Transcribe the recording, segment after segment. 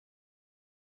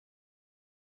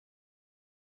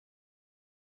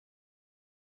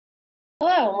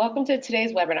Hello and welcome to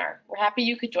today's webinar. We're happy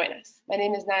you could join us. My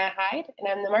name is Naya Hyde and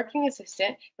I'm the Marketing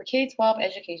Assistant for K-12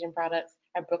 Education Products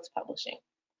at Brooks Publishing.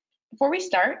 Before we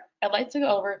start, I'd like to go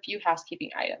over a few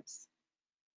housekeeping items.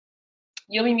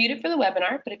 You'll be muted for the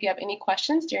webinar, but if you have any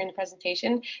questions during the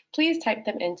presentation, please type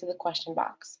them into the question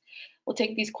box. We'll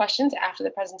take these questions after the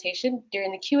presentation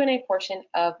during the Q&A portion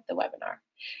of the webinar.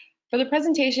 For the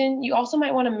presentation, you also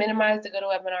might want to minimize the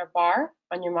GoToWebinar bar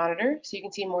on your monitor so you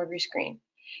can see more of your screen.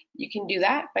 You can do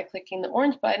that by clicking the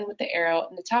orange button with the arrow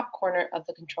in the top corner of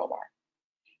the control bar.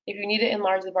 If you need to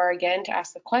enlarge the bar again to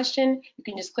ask the question, you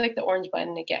can just click the orange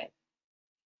button again.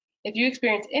 If you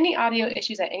experience any audio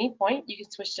issues at any point, you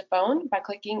can switch to phone by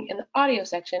clicking in the audio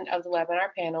section of the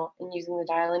webinar panel and using the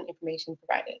dial-in information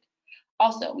provided.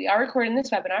 Also, we are recording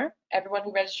this webinar. Everyone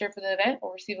who registered for the event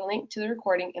will receive a link to the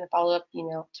recording in a follow-up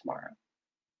email tomorrow.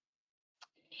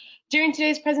 During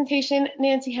today's presentation,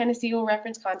 Nancy Hennessy will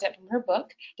reference content from her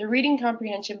book, The Reading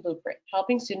Comprehension Blueprint,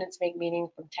 Helping Students Make Meaning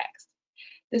from Text.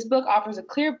 This book offers a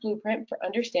clear blueprint for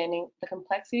understanding the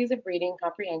complexities of reading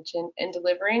comprehension and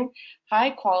delivering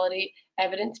high-quality,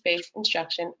 evidence-based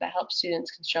instruction that helps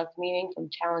students construct meaning from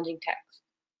challenging text.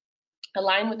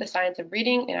 Aligned with the science of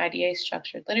reading and IDA's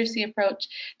structured literacy approach,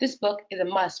 this book is a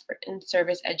must for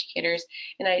in-service educators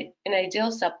and an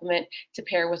ideal supplement to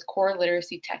pair with core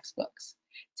literacy textbooks.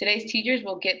 Today's teachers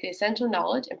will get the essential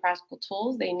knowledge and practical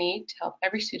tools they need to help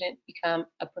every student become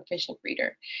a proficient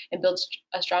reader and build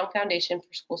a strong foundation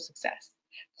for school success.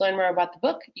 To learn more about the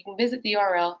book, you can visit the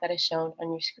URL that is shown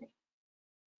on your screen.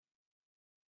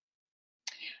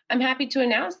 I'm happy to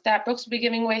announce that Brooks will be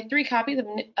giving away 3 copies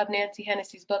of Nancy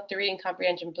Hennessy's book, The Reading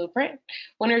Comprehension Blueprint.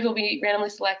 Winners will be randomly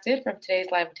selected from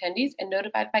today's live attendees and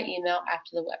notified by email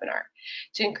after the webinar.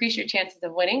 To increase your chances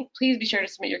of winning, please be sure to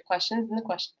submit your questions in the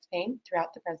questions pane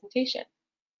throughout the presentation.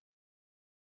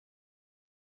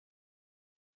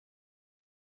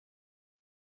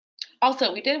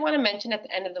 Also, we did want to mention at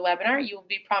the end of the webinar, you will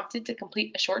be prompted to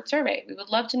complete a short survey. We would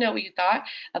love to know what you thought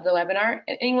of the webinar,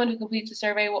 and anyone who completes the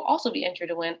survey will also be entered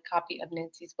to win a copy of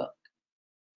Nancy's book.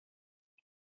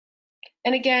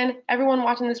 And again, everyone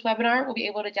watching this webinar will be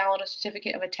able to download a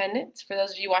certificate of attendance. For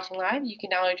those of you watching live, you can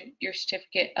download your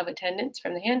certificate of attendance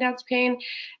from the handouts pane,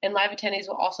 and live attendees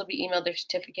will also be emailed their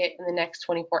certificate in the next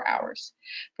 24 hours.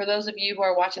 For those of you who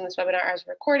are watching this webinar as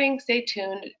a recording, stay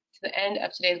tuned to the end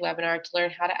of today's webinar to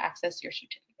learn how to access your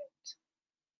certificate.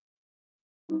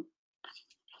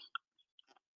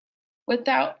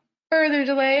 Without further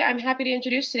delay, I'm happy to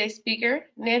introduce today's speaker.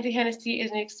 Nancy Hennessy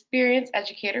is an experienced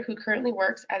educator who currently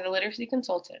works as a literacy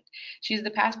consultant. She's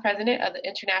the past president of the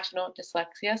International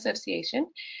Dyslexia Association.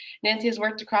 Nancy has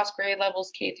worked across grade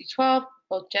levels K through 12,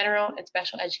 both general and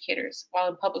special educators, while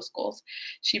in public schools.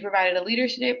 She provided a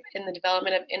leadership in the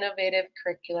development of innovative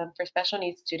curriculum for special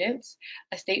needs students,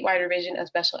 a statewide revision of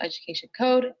special education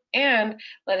code, and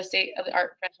led a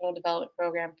state-of-the-art professional development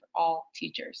program for all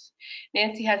teachers.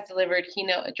 Nancy has delivered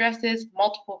keynote addresses,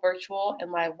 multiple virtual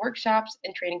and live workshops,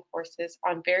 and training courses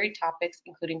on varied topics,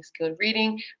 including skilled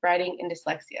reading, writing, and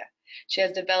dyslexia. She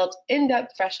has developed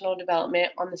in-depth professional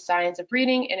development on the science of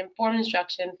reading and informed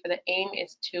instruction for the AIM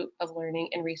Institute of Learning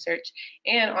and Research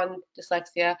and on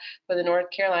dyslexia for the North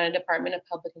Carolina Department of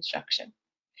Public Instruction.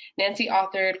 Nancy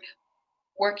authored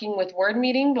Working with Word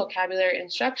Meaning, Vocabulary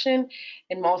Instruction,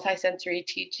 and Multisensory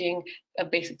Teaching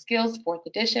of Basic Skills, 4th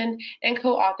edition, and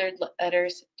co-authored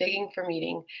letters Digging for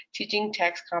Meaning, Teaching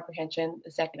Text Comprehension,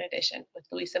 the 2nd edition, with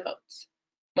Louisa Moats.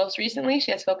 Most recently,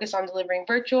 she has focused on delivering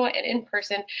virtual and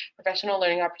in-person professional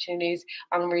learning opportunities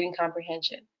on reading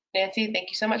comprehension. Nancy, thank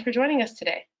you so much for joining us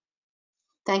today.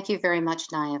 Thank you very much,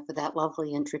 Naya, for that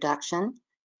lovely introduction.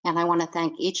 And I want to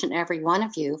thank each and every one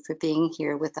of you for being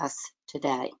here with us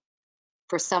today.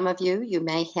 For some of you, you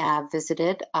may have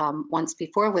visited once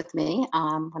before with me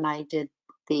when I did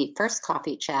the first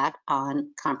coffee chat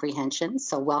on comprehension,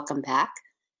 so welcome back.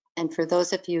 And for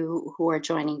those of you who are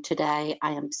joining today,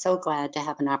 I am so glad to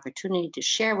have an opportunity to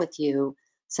share with you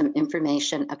some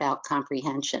information about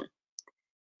comprehension.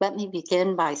 Let me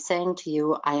begin by saying to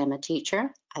you, I am a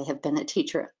teacher. I have been a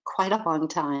teacher quite a long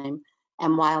time.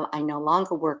 And while I no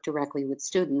longer work directly with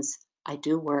students, I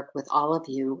do work with all of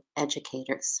you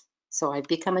educators. So I've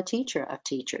become a teacher of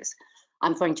teachers.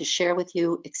 I'm going to share with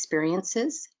you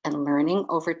experiences and learning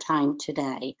over time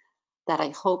today that I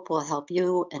hope will help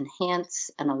you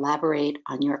enhance and elaborate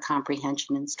on your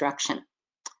comprehension instruction.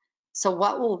 So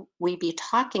what will we be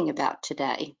talking about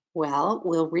today? Well,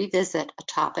 we'll revisit a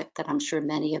topic that I'm sure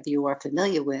many of you are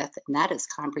familiar with, and that is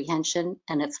comprehension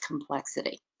and its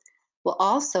complexity. We'll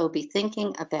also be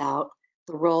thinking about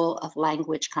the role of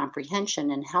language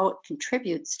comprehension and how it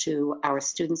contributes to our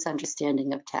students'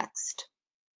 understanding of text.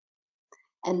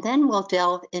 And then we'll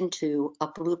delve into a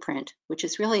blueprint, which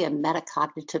is really a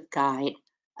metacognitive guide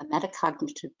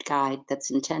that's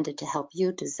intended to help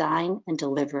you design and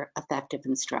deliver effective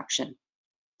instruction.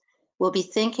 We'll be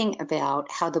thinking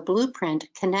about how the blueprint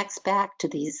connects back to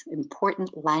these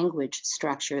important language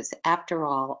structures. After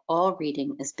all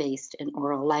reading is based in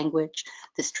oral language,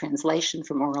 this translation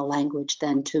from oral language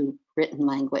then to written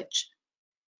language.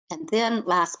 And then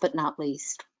last but not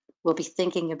least, we'll be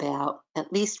thinking about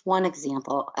at least one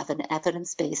example of an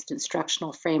evidence-based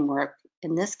instructional framework,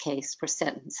 in this case for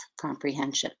sentence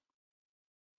comprehension.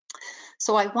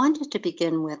 So I wanted to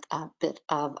begin with a bit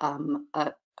of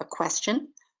a question,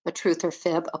 a truth or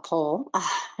fib, a poll,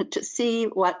 to see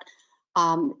what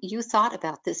you thought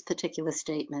about this particular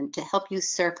statement, to help you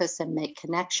surface and make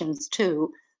connections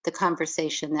to the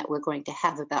conversation that we're going to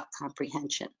have about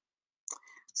comprehension.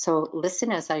 So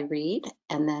listen as I read,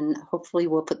 and then hopefully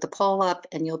we'll put the poll up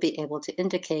and you'll be able to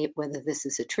indicate whether this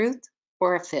is a truth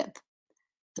or a fib.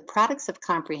 The products of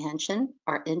comprehension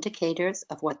are indicators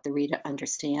of what the reader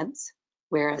understands,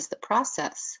 whereas the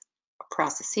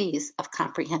processes of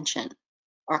comprehension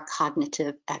are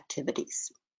cognitive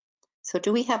activities. So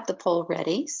do we have the poll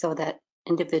ready so that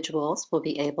individuals will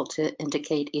be able to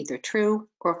indicate either true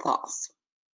or false?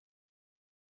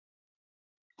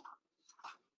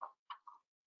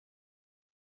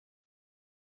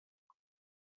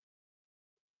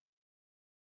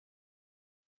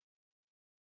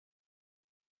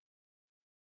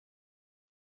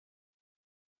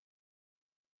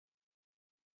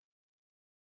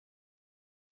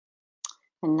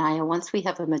 And Naya, once we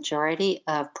have a majority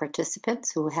of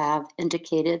participants who have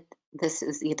indicated this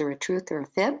is either a truth or a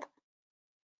fib,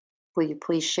 will you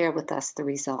please share with us the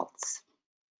results?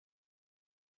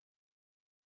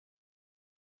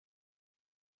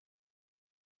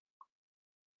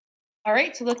 All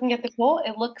right, so looking at the poll,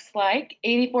 it looks like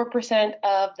 84%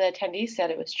 of the attendees said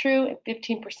it was true and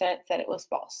 15% said it was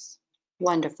false.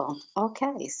 Wonderful.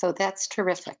 Okay, so that's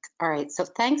terrific. All right, so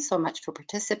thanks so much for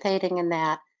participating in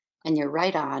that. And you're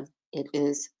right on, it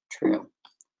is true.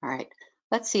 All right,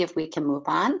 let's see if we can move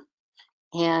on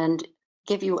and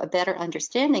give you a better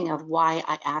understanding of why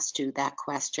I asked you that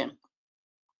question.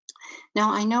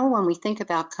 Now, I know when we think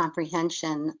about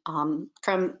comprehension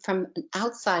from an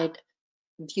outside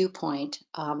viewpoint,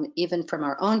 even from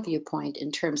our own viewpoint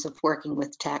in terms of working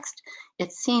with text,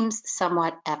 it seems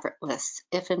somewhat effortless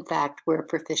if in fact we're a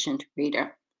proficient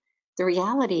reader. The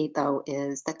reality, though,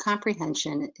 is that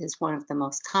comprehension is one of the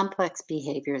most complex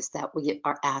behaviors that we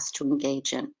are asked to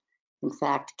engage in. In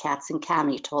fact, Katz and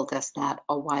Cami told us that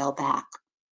a while back.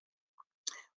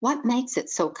 What makes it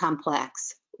so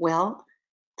complex? Well,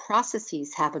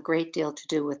 processes have a great deal to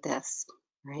do with this,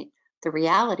 right? The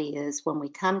reality is when we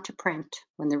come to print,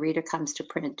 when the reader comes to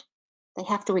print, they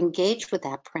have to engage with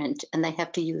that print and they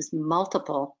have to use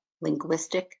multiple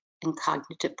linguistic and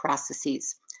cognitive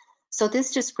processes. So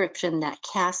this description that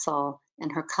Castle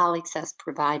and her colleagues has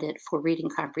provided for reading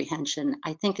comprehension,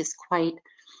 I think is quite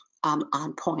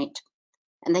on point.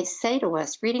 And they say to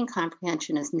us, reading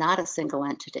comprehension is not a single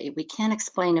entity. We can't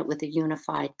explain it with a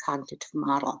unified cognitive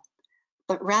model.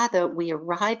 But rather we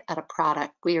arrive at a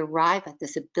product, we arrive at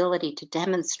this ability to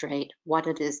demonstrate what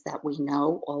it is that we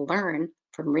know or learn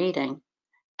from reading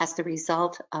as the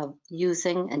result of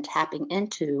using and tapping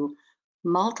into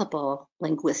multiple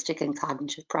linguistic and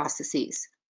cognitive processes.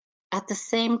 At the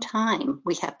same time,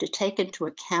 we have to take into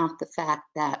account the fact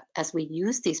that as we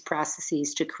use these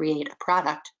processes to create a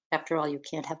product, after all, you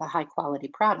can't have a high quality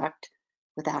product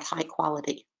without high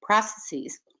quality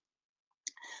processes.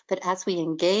 But as we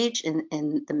engage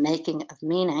in the making of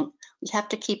meaning, we have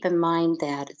to keep in mind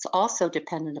that it's also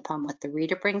dependent upon what the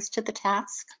reader brings to the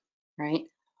task, right?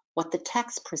 What the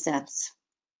text presents.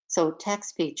 So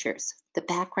text features, the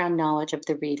background knowledge of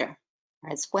the reader,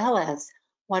 as well as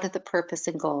what are the purpose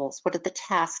and goals? What are the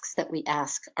tasks that we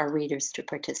ask our readers to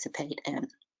participate in?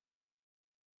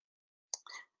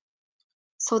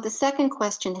 So the second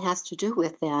question has to do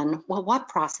with then, well, what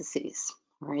processes,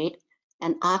 right?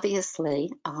 And obviously,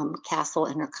 Castle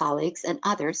and her colleagues and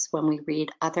others, when we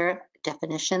read other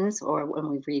definitions or when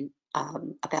we read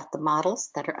about the models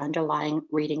that are underlying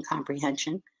reading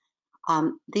comprehension,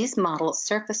 these models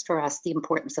surface for us the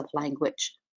importance of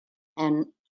language. And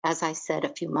as I said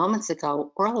a few moments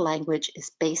ago, oral language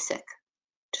is basic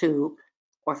to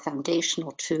or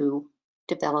foundational to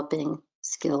developing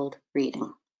skilled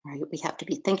reading, right? We have to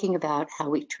be thinking about how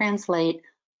we translate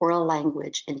oral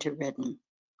language into written.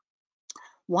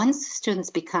 Once students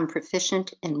become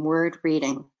proficient in word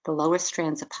reading, the lower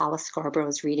strands of Hollis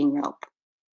Scarborough's reading rope,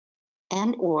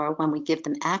 and or when we give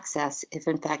them access, if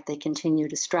in fact they continue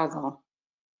to struggle,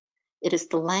 It is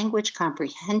the language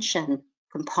comprehension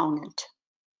component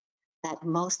that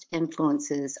most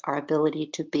influences our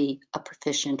ability to be a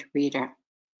proficient reader.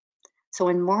 So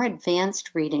in more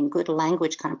advanced reading, good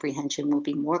language comprehension will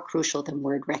be more crucial than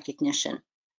word recognition.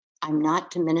 I'm not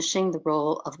diminishing the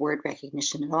role of word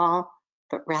recognition at all,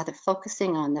 but rather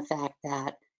focusing on the fact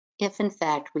that if in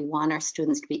fact we want our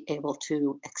students to be able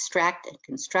to extract and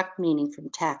construct meaning from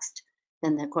text,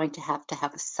 then they're going to have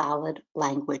a solid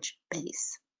language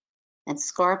base. And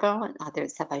Scarborough and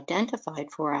others have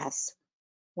identified for us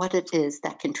what it is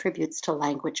that contributes to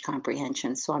language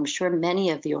comprehension. So I'm sure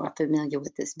many of you are familiar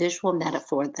with this visual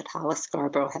metaphor that Hollis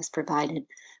Scarborough has provided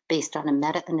based on a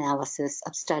meta-analysis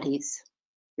of studies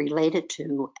related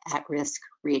to at-risk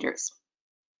readers.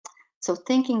 So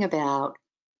thinking about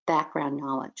background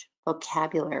knowledge,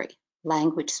 vocabulary,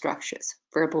 language structures,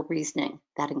 verbal reasoning,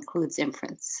 that includes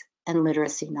inference, and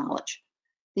literacy knowledge.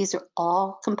 These are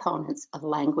all components of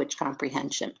language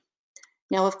comprehension.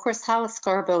 Now, of course, Hollis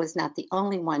Scarborough is not the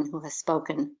only one who has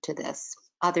spoken to this.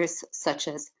 Others, such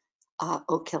as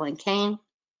O'Kill and Kane,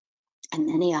 and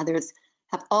many others,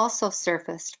 have also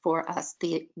surfaced for us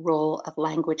the role of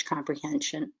language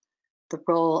comprehension, the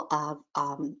role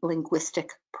of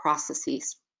linguistic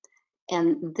processes.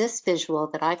 And this visual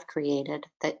that I've created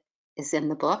that is in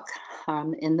the book,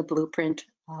 in the blueprint,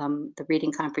 the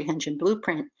Reading Comprehension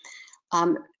Blueprint,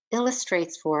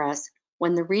 illustrates for us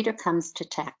when the reader comes to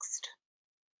text.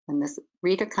 When this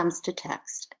reader comes to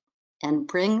text and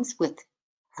brings with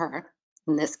her,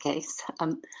 in this case,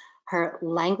 her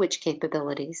language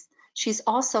capabilities, she's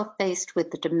also faced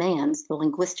with the demands, the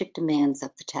linguistic demands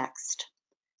of the text.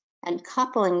 And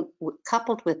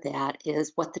coupled with that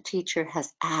is what the teacher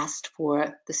has asked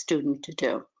for the student to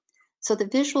do. So the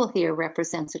visual here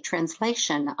represents a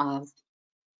translation of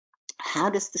how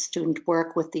does the student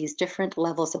work with these different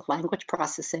levels of language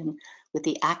processing with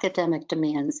the academic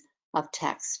demands of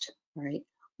text, right?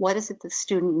 What is it the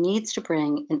student needs to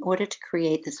bring in order to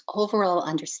create this overall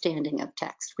understanding of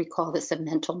text? We call this a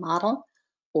mental model,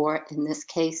 or in this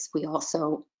case, we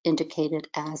also indicate it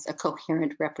as a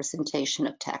coherent representation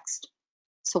of text.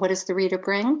 So what does the reader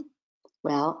bring?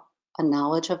 Well, a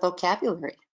knowledge of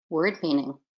vocabulary, word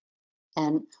meaning.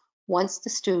 And once the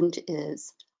student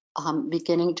is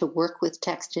beginning to work with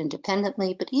text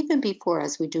independently, but even before,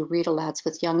 as we do read-alouds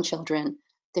with young children,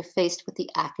 they're faced with the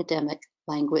academic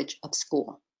language of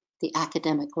school, the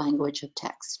academic language of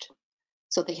text.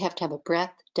 So they have to have a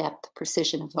breadth, depth,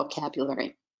 precision of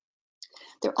vocabulary.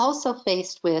 They're also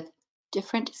faced with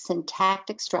different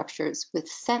syntactic structures with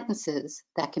sentences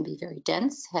that can be very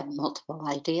dense, have multiple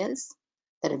ideas,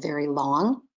 that are very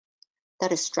long,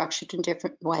 that are structured in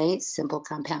different ways, simple,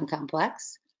 compound,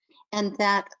 complex, and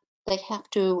that they have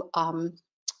to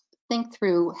think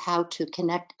through how to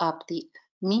connect up the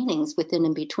meanings within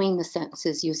and between the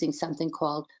sentences using something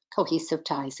called cohesive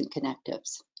ties and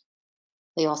connectives.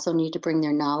 They also need to bring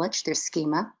their knowledge, their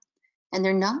schema, and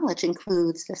their knowledge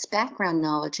includes, this background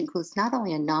knowledge includes not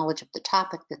only a knowledge of the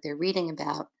topic that they're reading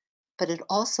about, but it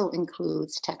also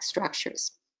includes text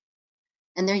structures.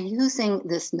 And they're using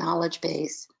this knowledge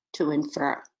base to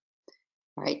infer.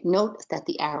 All right, note that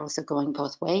the arrows are going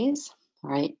both ways, all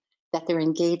right, that they're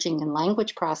engaging in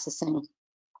language processing.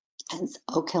 As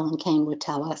O'Kill and Kane would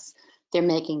tell us, they're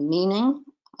making meaning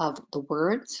of the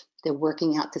words, they're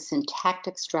working out the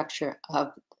syntactic structure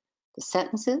of the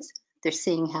sentences, they're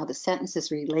seeing how the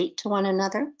sentences relate to one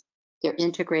another, they're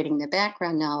integrating their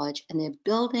background knowledge, and they're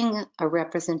building a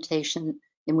representation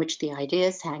in which the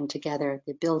ideas hang together.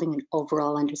 They're building an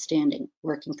overall understanding,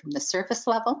 working from the surface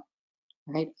level,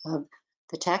 right, of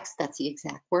the text, that's the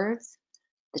exact words,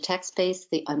 the text base,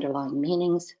 the underlying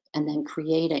meanings, and then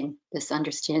creating this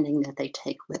understanding that they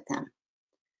take with them.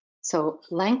 So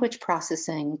language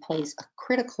processing plays a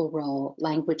critical role,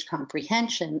 language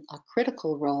comprehension, a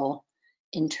critical role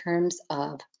in terms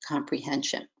of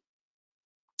comprehension.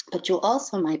 But you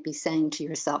also might be saying to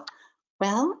yourself,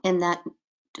 well, in that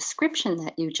description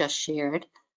that you just shared,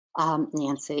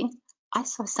 Nancy, I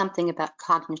saw something about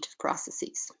cognitive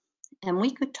processes. And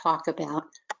we could talk about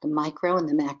the micro and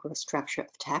the macro structure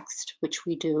of text, which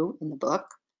we do in the book.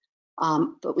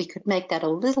 But we could make that a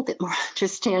little bit more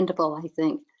understandable, I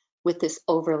think, with this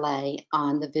overlay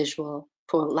on the visual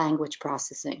for language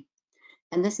processing.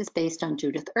 And this is based on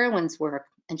Judith Irwin's work.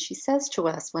 And she says to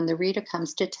us, when the reader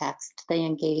comes to text, they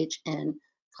engage in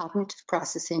cognitive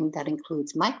processing that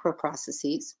includes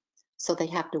microprocesses. So they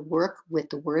have to work with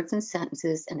the words and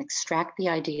sentences and extract the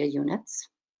idea units.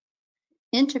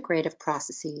 Integrative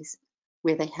processes,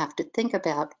 where they have to think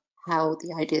about how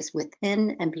the ideas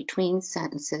within and between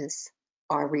sentences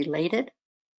are related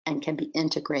and can be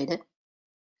integrated.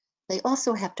 They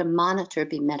also have to monitor,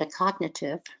 be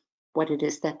metacognitive, what it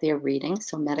is that they're reading,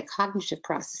 so metacognitive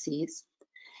processes,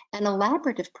 and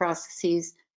elaborative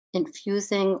processes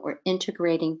infusing or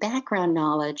integrating background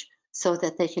knowledge so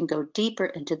that they can go deeper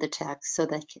into the text so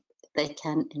that they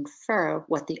can infer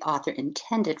what the author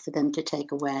intended for them to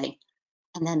take away.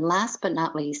 And then last but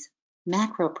not least,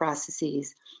 macro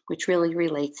processes, which really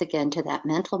relates again to that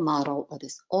mental model or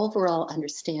this overall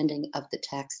understanding of the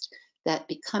text that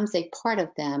becomes a part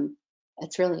of them.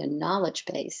 It's really a knowledge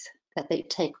base that they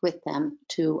take with them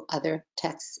to other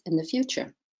texts in the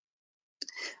future.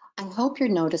 I hope you're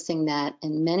noticing that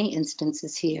in many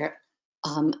instances here,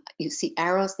 you see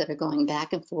arrows that are going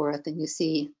back and forth, and you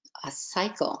see a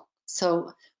cycle.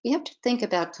 So we have to think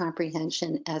about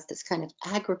comprehension as this kind of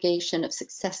aggregation of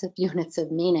successive units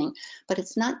of meaning, but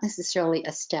it's not necessarily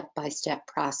a step-by-step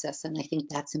process, and I think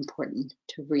that's important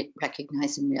to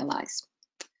recognize and realize.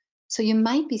 So you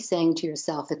might be saying to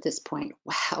yourself at this point,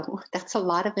 wow, that's a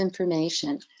lot of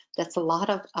information. That's a lot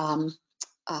of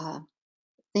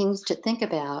things to think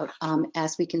about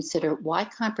as we consider why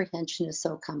comprehension is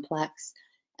so complex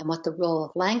and what the role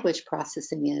of language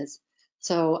processing is.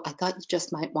 So I thought you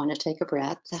just might want to take a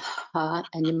breath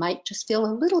and you might just feel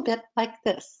a little bit like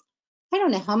this. I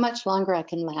don't know how much longer I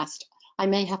can last. I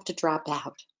may have to drop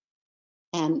out.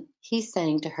 And he's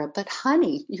saying to her, but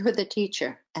honey, you're the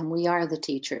teacher and we are the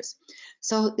teachers.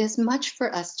 So there's much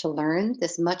for us to learn.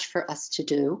 There's much for us to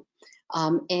do.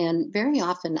 And very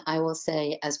often I will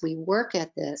say, as we work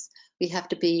at this, we have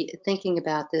to be thinking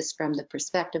about this from the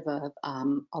perspective of,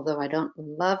 although I don't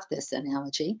love this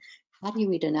analogy, how do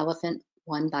you eat an elephant?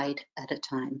 One bite at a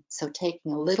time. So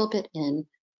taking a little bit in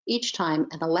each time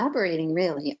and elaborating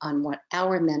really on what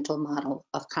our mental model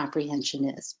of comprehension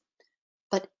is.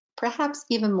 But perhaps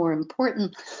even more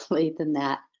importantly than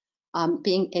that,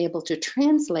 being able to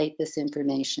translate this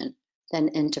information then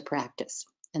into practice.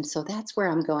 And so that's where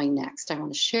I'm going next. I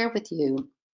want to share with you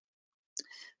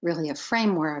really a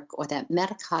framework or that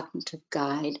metacognitive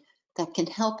guide that can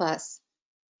help us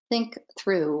think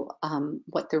through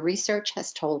what the research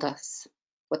has told us,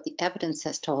 what the evidence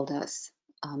has told us,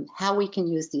 how we can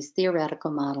use these theoretical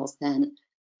models then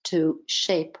to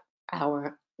shape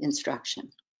our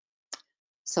instruction.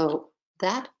 So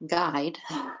that guide,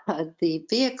 the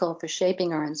vehicle for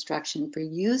shaping our instruction, for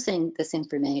using this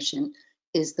information,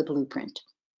 is the blueprint.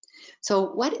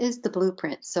 So what is the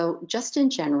blueprint? So just in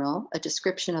general, a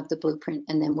description of the blueprint,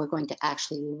 and then we're going to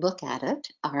actually look at it,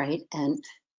 all right, and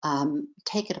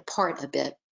take it apart a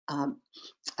bit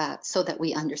so that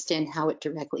we understand how it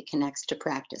directly connects to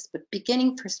practice. But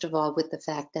beginning, first of all, with the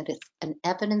fact that it's an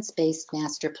evidence-based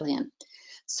master plan.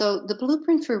 So the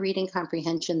blueprint for reading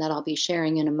comprehension that I'll be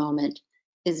sharing in a moment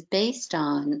is based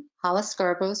on Hollis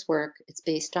Scarborough's work. It's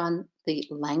based on the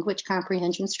language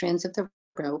comprehension strands of the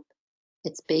rope.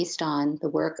 It's based on the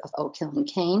work of Oak Hill and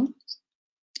Kane,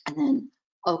 and then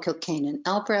Oak Hill, Kane, and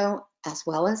Elbrow, as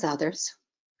well as others,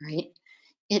 right?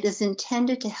 It is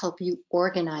intended to help you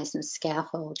organize and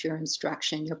scaffold your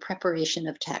instruction, your preparation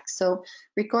of text. So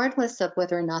regardless of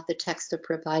whether or not the texts are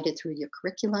provided through your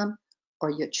curriculum, or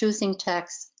you're choosing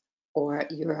texts, or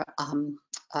you're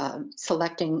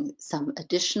selecting some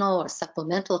additional or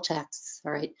supplemental texts,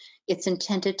 all right, it's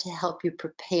intended to help you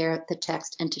prepare the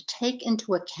text and to take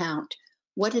into account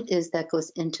what it is that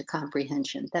goes into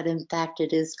comprehension, that in fact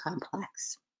it is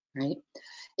complex, right?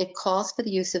 It calls for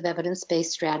the use of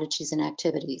evidence-based strategies and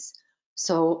activities.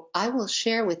 So I will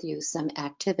share with you some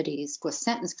activities for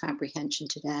sentence comprehension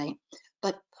today,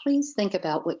 but please think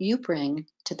about what you bring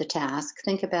to the task.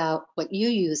 Think about what you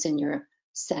use in your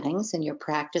settings, in your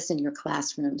practice, in your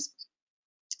classrooms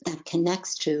that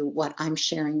connects to what I'm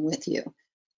sharing with you,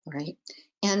 right?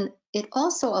 And it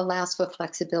also allows for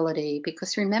flexibility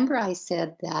because remember I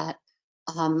said that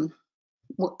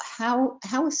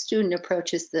how a student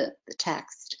approaches the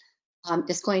text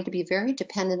is going to be very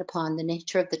dependent upon the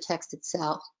nature of the text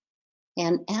itself.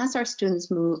 And as our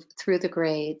students move through the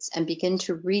grades and begin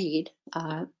to read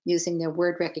using their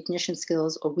word recognition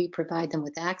skills, or we provide them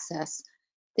with access,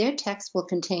 their text will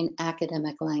contain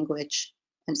academic language.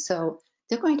 And so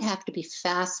they're going to have to be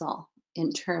facile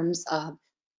in terms of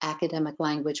academic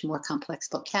language, more complex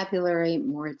vocabulary,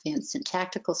 more advanced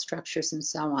syntactical structures, and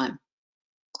so on.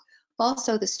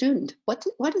 Also, the student,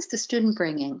 what is the student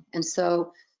bringing? And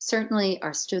so certainly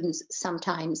our students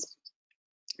sometimes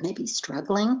may be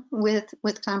struggling with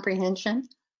comprehension,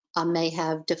 may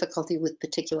have difficulty with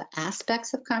particular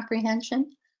aspects of comprehension,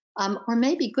 or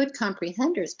may be good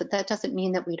comprehenders, but that doesn't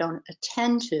mean that we don't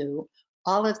attend to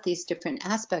all of these different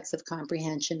aspects of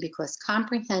comprehension, because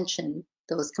comprehension,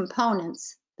 those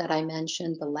components that I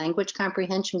mentioned, the language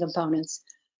comprehension components,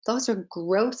 Those are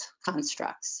growth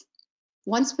constructs.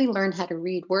 Once we learn how to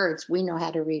read words, we know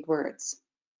how to read words,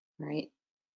 right?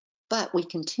 But we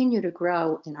continue to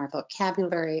grow in our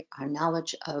vocabulary, our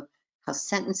knowledge of how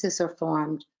sentences are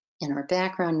formed, in our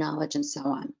background knowledge, and so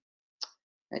on.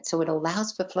 Right? So it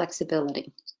allows for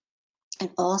flexibility.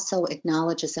 It also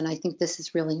acknowledges, and I think this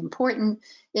is really important,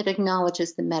 it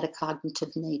acknowledges the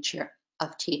metacognitive nature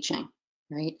of teaching,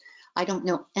 right? I don't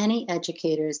know any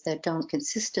educators that don't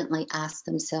consistently ask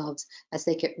themselves as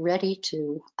they get ready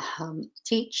to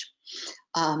teach,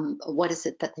 what is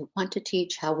it that they want to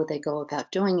teach? How will they go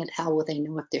about doing it? How will they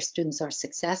know if their students are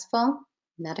successful?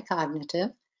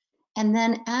 Metacognitive. And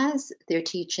then as they're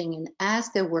teaching and as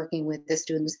they're working with the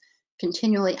students,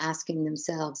 continually asking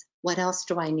themselves, what else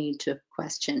do I need to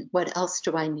question? What else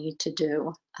do I need to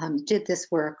do? Did this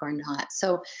work or not?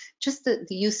 So just the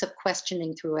use of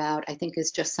questioning throughout, I think,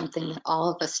 is just something that all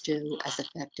of us do as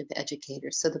effective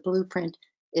educators. So the blueprint,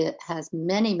 it has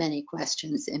many, many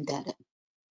questions embedded.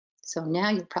 So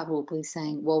now you're probably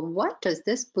saying, well, what does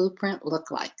this blueprint look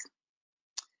like?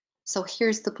 So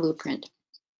here's the blueprint.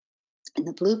 And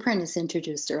the blueprint is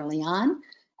introduced early on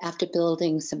after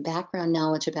building some background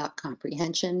knowledge about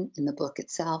comprehension in the book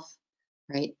itself,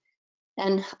 right?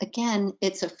 And again,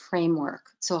 it's a framework.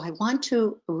 So I want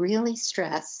to really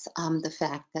stress the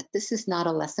fact that this is not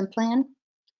a lesson plan.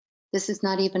 This is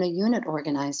not even a unit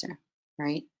organizer,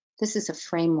 right? This is a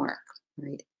framework,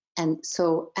 right? And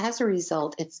so as a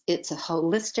result, it's a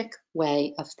holistic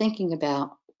way of thinking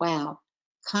about, wow,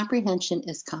 comprehension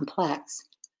is complex.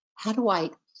 How do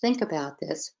I think about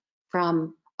this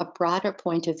from a broader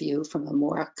point of view, from a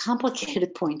more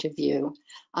complicated point of view?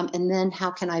 And then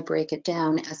how can I break it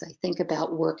down as I think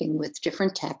about working with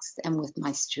different texts and with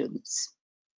my students?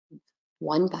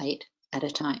 One bite at a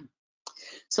time.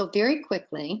 So very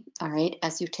quickly, all right,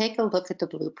 as you take a look at the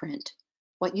blueprint,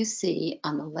 what you see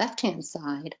on the left-hand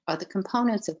side are the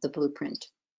components of the blueprint.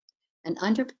 And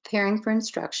under preparing for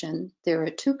instruction, there are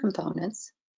two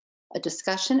components: a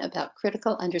discussion about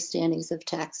critical understandings of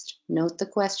text. Note the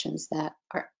questions that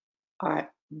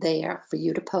are there for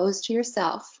you to pose to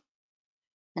yourself.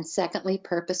 And secondly,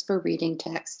 purpose for reading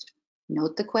text.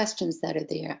 Note the questions that are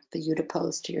there for you to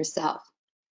pose to yourself.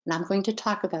 And I'm going to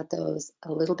talk about those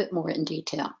a little bit more in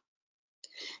detail.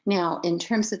 Now, in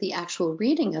terms of the actual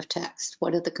reading of text,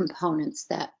 what are the components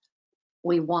that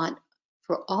we want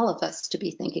for all of us to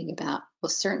be thinking about? Well,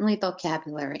 certainly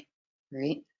vocabulary,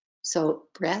 right? So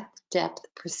breadth, depth,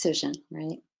 precision,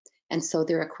 right? And so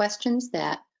there are questions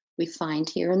that we find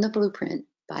here in the blueprint,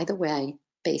 by the way,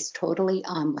 based totally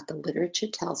on what the literature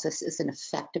tells us is an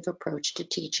effective approach to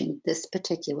teaching this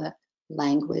particular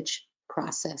language,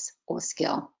 process, or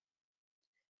skill.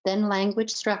 Then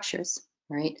language structures,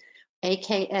 right?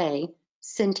 AKA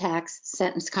syntax,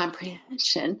 sentence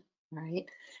comprehension, right?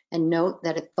 And note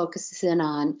that it focuses in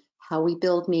on how we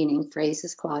build meaning,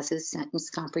 phrases, clauses, sentence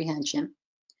comprehension.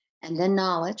 And then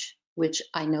knowledge, which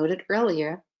I noted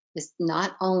earlier, is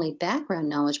not only background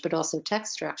knowledge, but also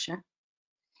text structure.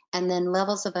 And then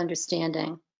levels of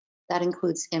understanding, that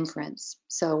includes inference.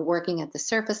 So working at the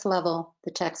surface level,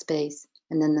 the text base,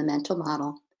 and then the mental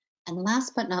model. And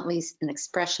last but not least, an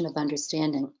expression of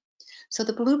understanding. So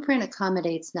the blueprint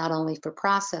accommodates not only for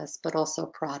process, but also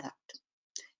product.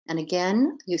 And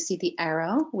again, you see the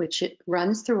arrow, which it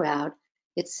runs throughout.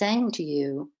 It's saying to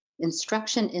you,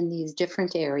 instruction in these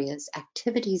different areas,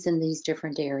 activities in these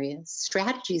different areas,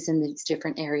 strategies in these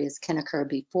different areas can occur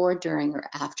before, during, or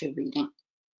after reading,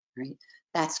 right?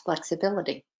 That's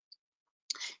flexibility.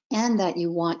 And that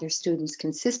you want your students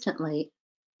consistently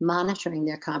monitoring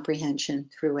their comprehension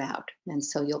throughout. And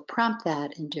so you'll prompt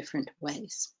that in different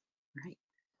ways, right?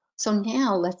 So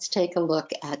now let's take a look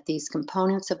at these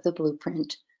components of the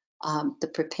blueprint, the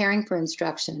preparing for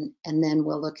instruction, and then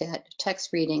we'll look at text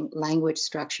reading, language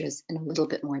structures in a little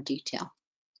bit more detail.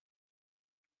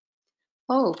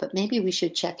 Oh, but maybe we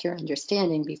should check your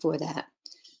understanding before that.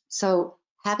 So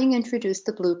having introduced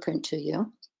the blueprint to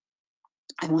you,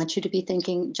 I want you to be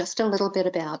thinking just a little bit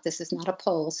about, this is not a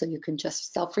poll, so you can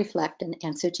just self-reflect and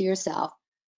answer to yourself,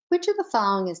 which of the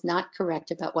following is not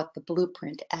correct about what the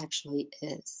blueprint actually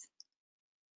is?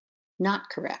 Not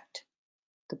correct.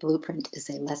 The blueprint is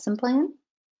a lesson plan,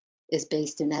 is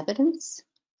based in evidence,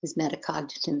 is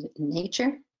metacognitive in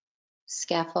nature,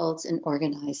 scaffolds and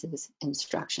organizes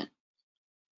instruction.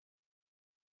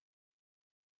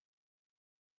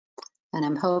 And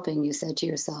I'm hoping you said to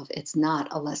yourself, it's not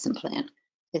a lesson plan.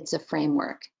 It's a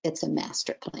framework. It's a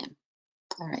master plan.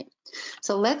 All right.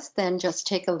 So let's then just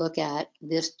take a look at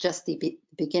this, just the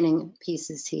beginning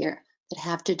pieces here that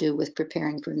have to do with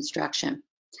preparing for instruction.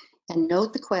 and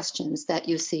note the questions that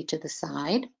you see to the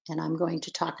side, and I'm going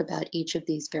to talk about each of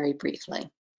these very briefly.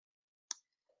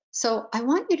 So I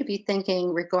want you to be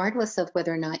thinking, regardless of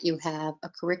whether or not you have a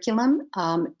curriculum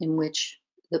in which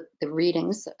the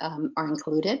readings are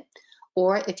included,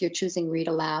 or if you're choosing read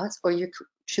alouds, or you're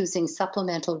choosing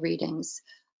supplemental readings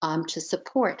to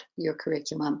support your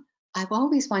curriculum. I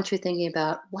always want you thinking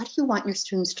about, what do you want your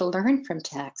students to learn from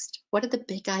text? What are the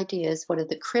big ideas? What are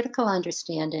the critical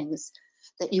understandings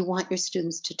that you want your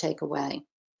students to take away?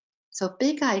 So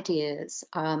big ideas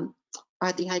are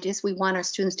the ideas we want our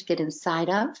students to get inside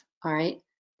of, all right?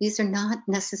 These are not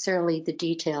necessarily the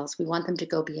details. We want them to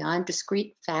go beyond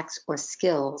discrete facts or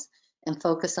skills and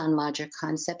focus on larger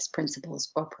concepts,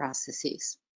 principles, or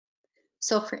processes.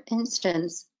 So for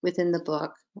instance, within the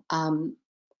book,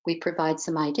 we provide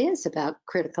some ideas about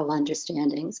critical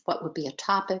understandings. What would be a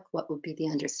topic? What would be the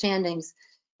understandings?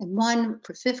 And one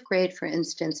for 5th grade, for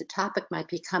instance, a topic might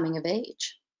be coming of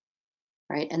age,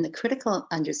 right? And the critical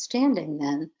understanding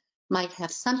then might have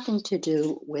something to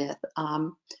do with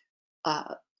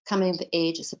coming of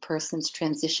age as a person's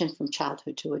transition from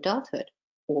childhood to adulthood,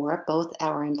 or both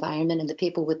our environment and the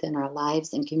people within our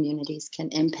lives and communities can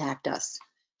impact us.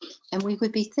 And we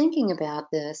would be thinking about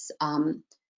this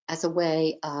as a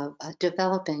way of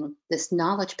developing this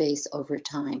knowledge base over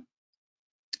time.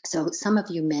 So some of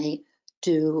you may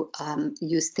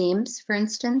use themes, for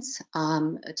instance,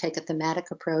 take a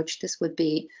thematic approach. This would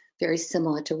be very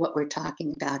similar to what we're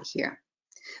talking about here.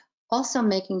 Also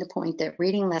making the point that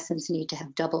reading lessons need to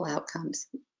have double outcomes.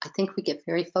 I think we get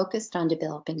very focused on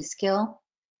developing skill.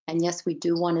 And yes, we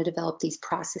do want to develop these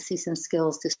processes and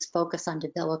skills to focus on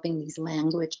developing these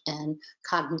language and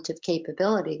cognitive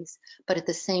capabilities. But at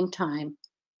the same time,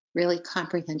 really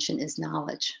comprehension is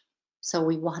knowledge. So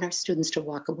we want our students to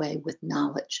walk away with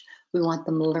knowledge. We want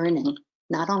them learning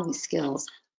not only skills,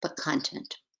 but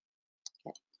content.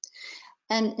 Okay.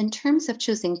 And in terms of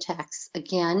choosing texts,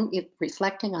 again,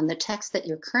 reflecting on the text that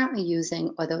you're currently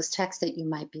using or those texts that you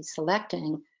might be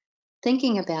selecting,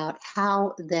 thinking about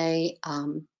how they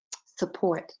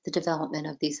support the development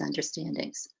of these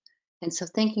understandings. And so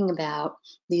thinking about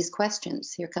these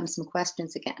questions, here come some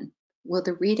questions again. Will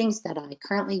the readings that I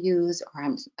currently use or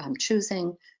I'm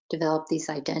choosing develop these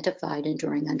identified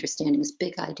enduring understandings,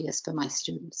 big ideas for my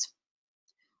students?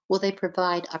 Will they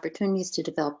provide opportunities to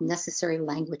develop necessary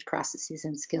language processes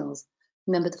and skills?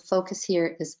 Remember, the focus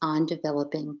here is on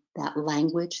developing that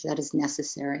language that is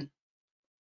necessary.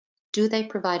 Do they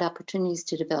provide opportunities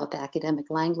to develop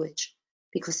academic language?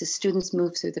 Because as students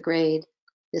move through the grade,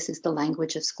 this is the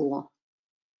language of school.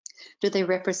 Do they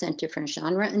represent different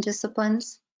genre and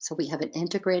disciplines? So we have an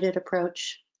integrated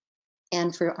approach.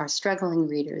 And for our struggling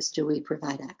readers, do we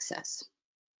provide access?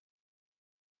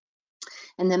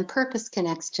 And then purpose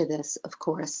connects to this, of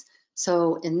course.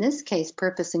 So in this case,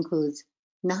 purpose includes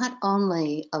not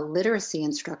only a literacy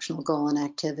instructional goal and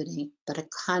activity, but a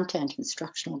content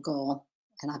instructional goal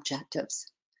and objectives.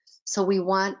 So we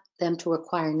want them to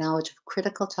acquire knowledge of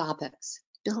critical topics,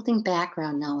 building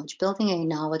background knowledge, building a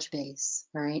knowledge base,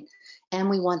 right? And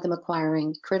we want them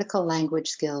acquiring critical language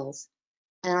skills.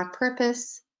 And our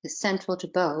purpose is central to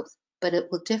both, but it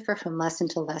will differ from lesson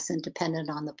to lesson dependent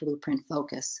on the blueprint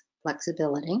focus,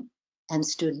 flexibility, and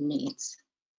student needs.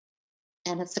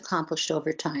 And it's accomplished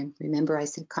over time. Remember, I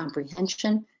said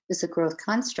comprehension is a growth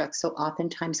construct, so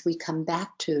oftentimes we come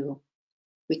back to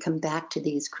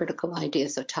these critical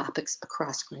ideas or topics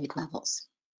across grade levels.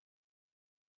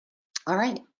 All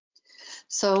right,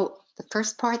 so the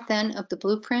first part then of the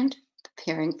blueprint,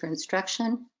 preparing for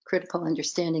instruction, critical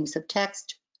understandings of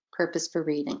text, purpose for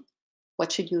reading.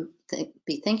 What should you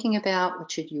be thinking about?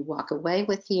 What should you walk away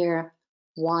with here?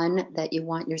 One, that you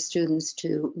want your students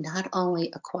to not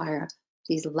only acquire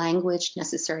these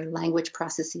necessary language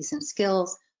processes and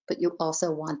skills, but you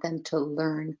also want them to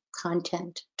learn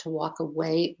content, to walk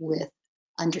away with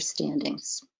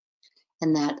understandings,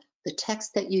 and that the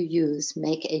text that you use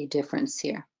make a difference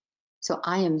here. So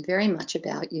I am very much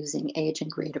about using age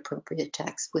and grade appropriate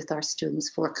text with our students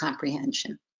for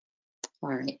comprehension. All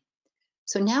right,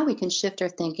 so now we can shift our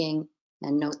thinking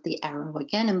and note the arrow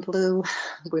again in blue.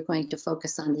 We're going to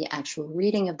focus on the actual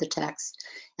reading of the text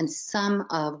and some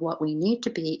of what we need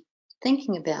to be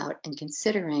thinking about and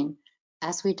considering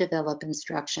as we develop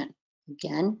instruction.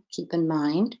 Again, keep in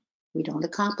mind, we don't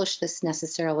accomplish this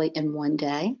necessarily in one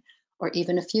day or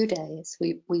even a few days.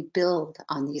 We build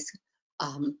on these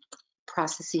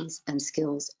processes and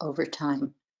skills over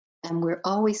time. And we're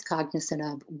always cognizant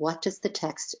of what does the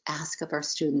text ask of our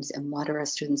students and what are our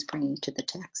students bringing to the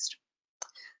text.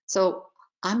 So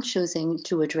I'm choosing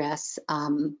to address,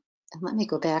 and let me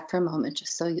go back for a moment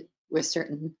just so we're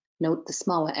certain note the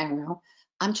smaller arrow,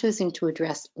 I'm choosing to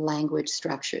address language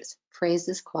structures,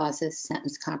 phrases, clauses,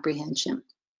 sentence comprehension.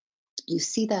 You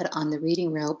see that on the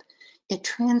reading rope. It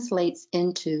translates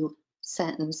into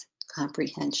sentence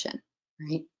comprehension,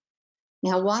 right?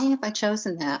 Now, why have I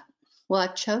chosen that? Well,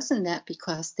 I've chosen that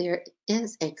because there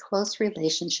is a close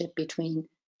relationship between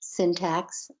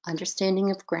syntax, understanding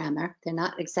of grammar. They're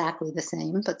not exactly the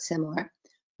same, but similar,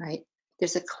 right?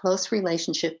 There's a close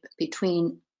relationship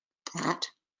between that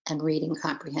and reading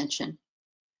comprehension.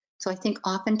 So I think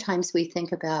oftentimes we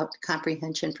think about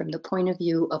comprehension from the point of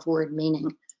view of word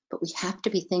meaning, but we have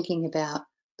to be thinking about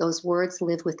those words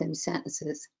live within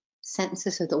sentences.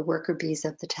 Sentences are the worker bees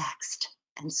of the text.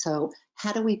 And so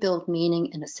how do we build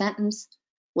meaning in a sentence?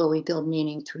 Well, we build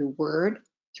meaning through word,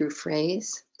 through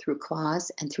phrase, through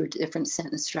clause, and through different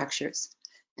sentence structures.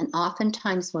 And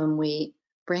oftentimes when we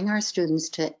bring our students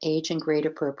to age and grade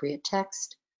appropriate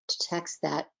text, to text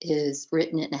that is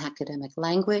written in academic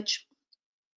language,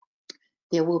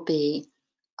 there will be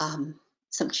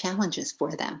some challenges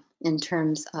for them in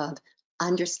terms of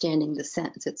understanding the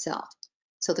sentence itself.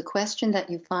 So the question that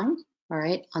you find, all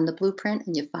right, on the blueprint,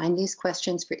 and you find these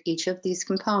questions for each of these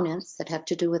components that have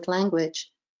to do with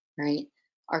language, right,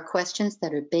 are questions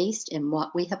that are based in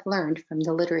what we have learned from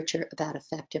the literature about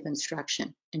effective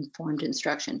instruction, informed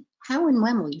instruction. How and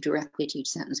when will you directly teach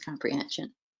sentence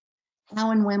comprehension?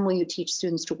 How and when will you teach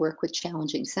students to work with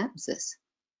challenging sentences?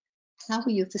 How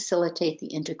will you facilitate the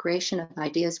integration of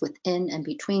ideas within and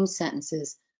between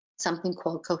sentences, something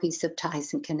called cohesive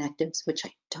ties and connectives, which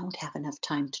I don't have enough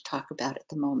time to talk about at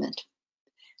the moment?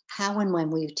 How and when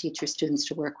will you teach your students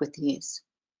to work with these?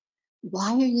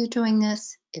 Why are you doing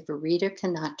this? If a reader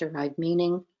cannot derive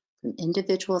meaning from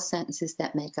individual sentences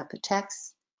that make up a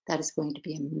text, that is going to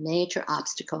be a major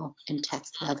obstacle in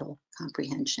text level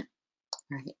comprehension,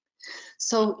 right?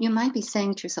 So you might be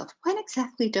saying to yourself, what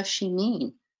exactly does she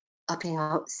mean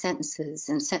about sentences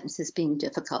and sentences being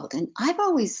difficult? And I've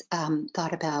always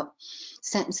thought about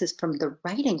sentences from the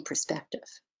writing perspective,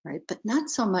 right? But not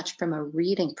so much from a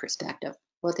reading perspective.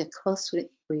 Well, they're closely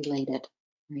related,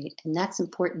 right? And that's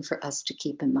important for us to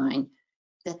keep in mind,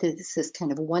 that this is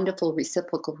kind of a wonderful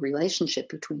reciprocal relationship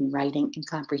between writing and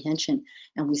comprehension,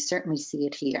 and we certainly see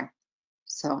it here.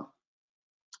 So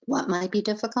what might be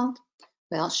difficult?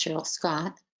 Well, Cheryl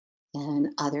Scott and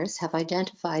others have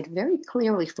identified very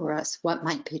clearly for us what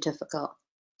might be difficult.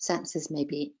 Sentences may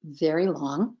be very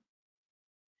long.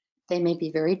 They may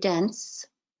be very dense.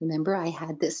 Remember, I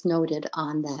had this noted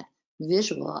on that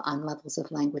visual on levels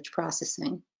of language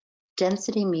processing.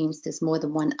 Density means there's more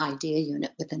than one idea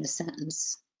unit within a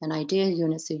sentence. And idea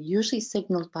units are usually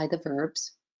signaled by the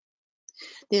verbs.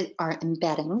 There are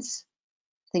embeddings,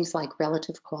 things like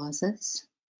relative clauses,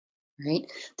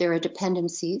 right? There are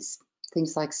dependencies,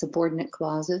 things like subordinate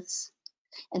clauses,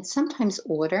 and sometimes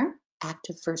order,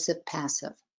 active, versive,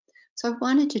 passive. So I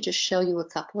wanted to just show you a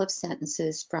couple of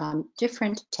sentences from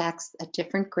different texts at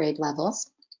different grade levels.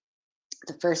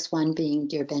 The first one being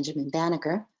Dear Benjamin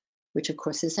Banneker, which of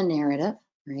course is a narrative,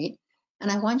 right?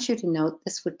 And I want you to note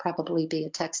this would probably be a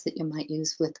text that you might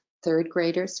use with third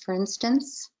graders, for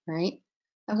instance, right?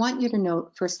 I want you to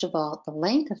note, first of all, the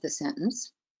length of the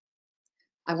sentence.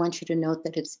 I want you to note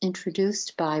that it's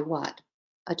introduced by what?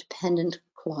 A dependent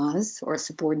clause or a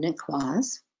subordinate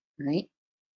clause, right?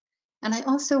 And I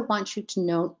also want you to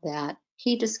note that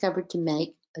he discovered to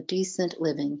make a decent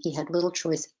living. He had little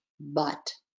choice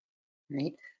but,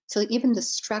 right? So even the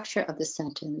structure of the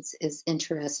sentence is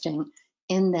interesting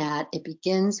in that it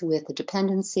begins with a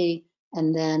dependency,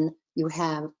 and then you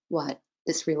have what?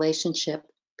 This relationship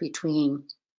between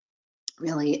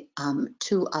really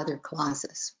two other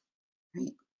clauses,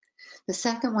 right? The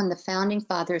second one, the founding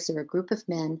fathers are a group of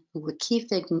men who were key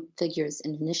figures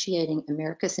in initiating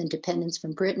America's independence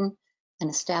from Britain and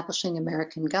establishing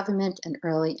American government and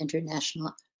early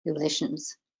international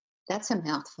relations. That's a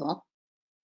mouthful.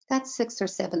 That's 6th or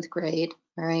 7th grade,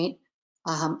 all right?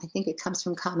 I think it comes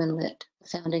from Common Lit, the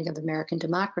founding of American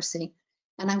democracy.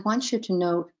 And I want you to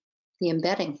note the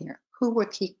embedding here. Who were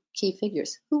key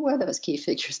figures? Who were those key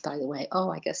figures, by the way? Oh,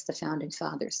 I guess the founding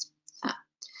fathers.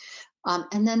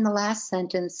 And then the last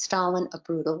sentence, Stalin, a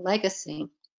brutal legacy.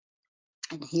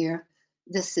 And here,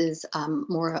 this is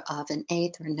more of an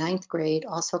 8th or 9th grade,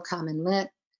 also Common Lit.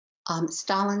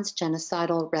 Stalin's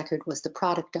genocidal record was the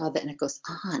product of, and it goes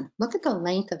on. Look at the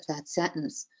length of that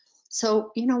sentence.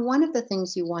 So, you know, one of the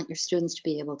things you want your students to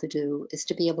be able to do is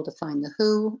to be able to find the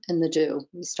who and the do.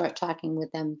 We start talking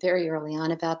with them very early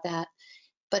on about that.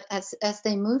 But as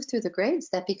they move through the grades,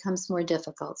 that becomes more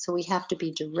difficult. So we have to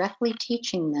be directly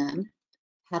teaching them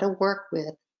how to work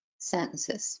with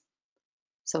sentences.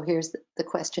 So here's the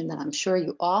question that I'm sure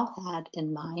you all had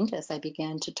in mind as I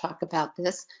began to talk about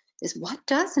this, is what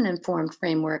does an informed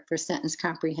framework for sentence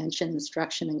comprehension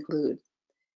instruction include?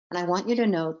 And I want you to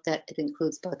note that it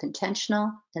includes both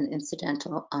intentional and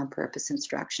incidental on-purpose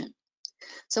instruction.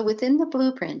 So within the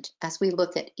blueprint, as we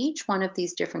look at each one of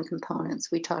these different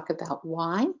components, we talk about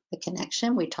why, the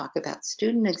connection, we talk about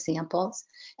student examples,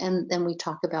 and then we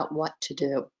talk about what to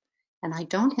do. And I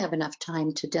don't have enough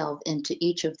time to delve into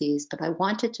each of these, but I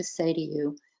wanted to say to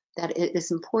you that it is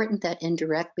important that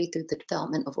indirectly through the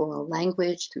development of oral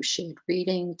language, through shared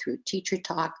reading, through teacher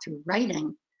talk, through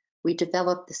writing, we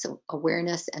develop this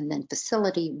awareness and then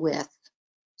facility with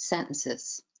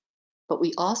sentences. But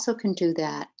we also can do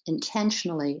that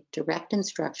intentionally, direct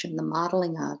instruction, the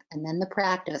modeling of, and then the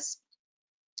practice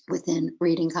within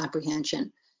reading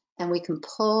comprehension. And we can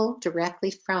pull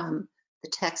directly from the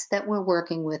text that we're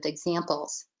working with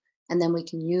examples. And then we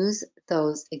can use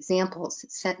those examples,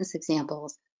 sentence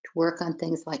examples, to work on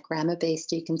things like grammar-based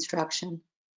deconstruction,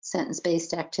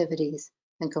 sentence-based activities,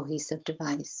 and cohesive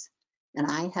device. And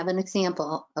I have an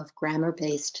example of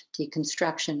grammar-based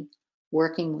deconstruction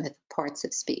working with parts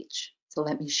of speech. So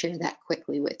let me share that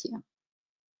quickly with you.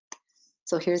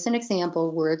 So here's an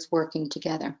example, words working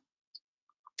together.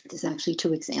 There's actually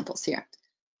two examples here.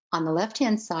 On the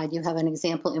left-hand side, you have an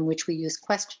example in which we use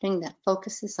questioning that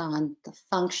focuses on the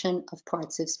function of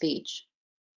parts of speech.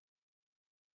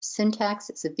 Syntax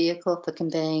is a vehicle for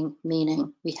conveying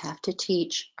meaning. We have to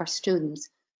teach our students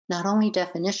not only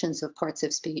definitions of parts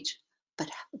of speech, but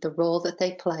the role that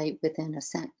they play within a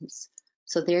sentence.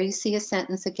 So there you see a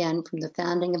sentence again from the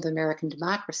founding of American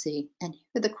democracy, and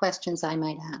here are the questions I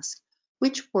might ask.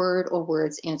 Which word or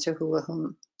words answer who or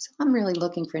whom? So I'm really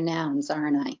looking for nouns,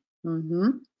 aren't I?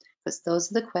 Because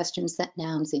those are the questions that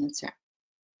nouns answer.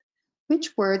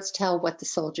 Which words tell what the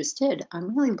soldiers did?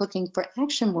 I'm really looking for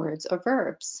action words or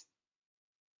verbs.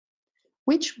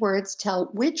 Which words tell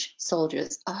which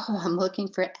soldiers? Oh, I'm looking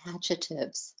for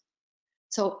adjectives.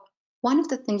 So one of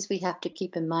the things we have to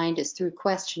keep in mind is through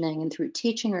questioning and through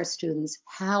teaching our students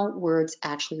how words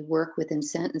actually work within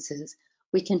sentences,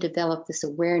 we can develop this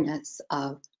awareness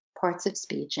of parts of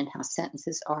speech and how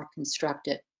sentences are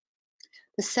constructed.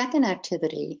 The second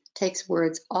activity takes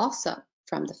words also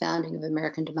from the founding of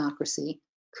American democracy,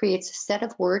 creates a set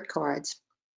of word cards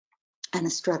and a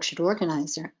structured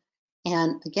organizer.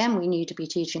 And again, we need to be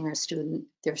teaching our student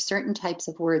there are certain types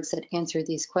of words that answer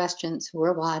these questions: who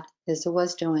or what, is or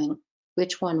was doing,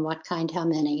 which one, what kind, how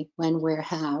many, when, where,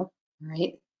 how,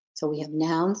 right? So we have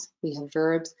nouns, we have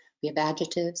verbs, we have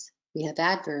adjectives, we have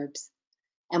adverbs,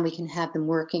 and we can have them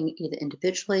working either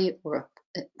individually or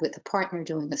with a partner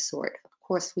doing a sort. Of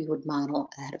course, we would model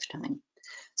ahead of time.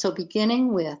 So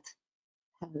beginning with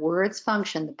how words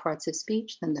function, the parts of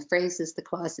speech, then the phrases, the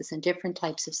clauses, and different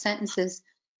types of sentences,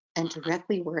 and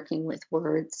directly working with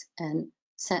words and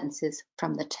sentences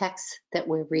from the text that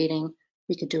we're reading.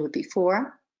 We could do it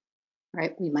before,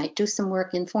 right? We might do some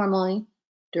work informally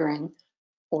during,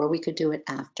 or we could do it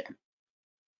after.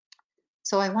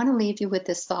 So I want to leave you with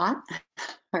this thought,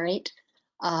 all right?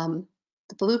 The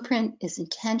blueprint is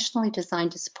intentionally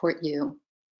designed to support you,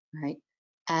 right?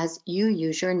 As you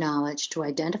use your knowledge to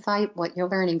identify what your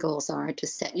learning goals are, to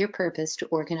set your purpose, to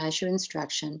organize your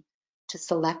instruction, to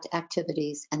select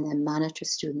activities, and then monitor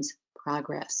students'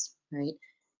 progress, right?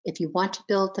 If you want to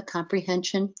build the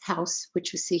comprehension house,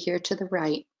 which you see here to the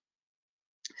right,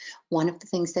 one of the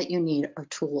things that you need are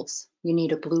tools. You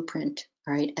need a blueprint,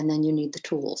 right? And then you need the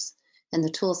tools. And the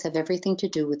tools have everything to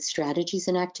do with strategies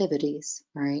and activities,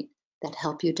 right, that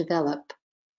help you develop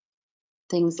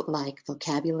things like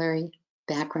vocabulary,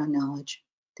 background knowledge.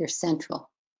 They're central.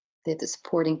 They're the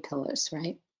supporting pillars,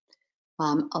 right?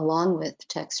 Along with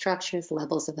text structures,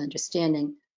 levels of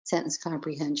understanding, sentence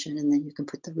comprehension, and then you can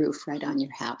put the roof right on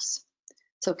your house.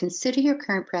 So consider your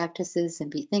current practices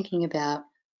and be thinking about,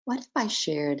 what have I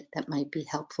shared that might be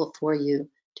helpful for you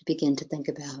to begin to think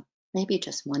about? Maybe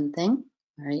just one thing,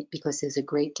 all right? Because there's a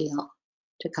great deal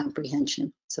to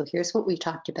comprehension. So here's what we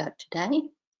talked about today,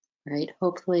 right?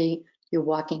 Hopefully you're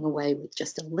walking away with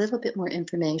just a little bit more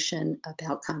information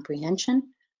about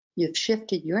comprehension. You've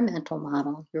shifted your mental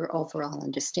model, your overall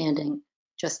understanding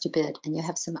just a bit, and you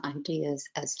have some ideas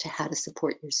as to how to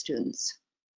support your students.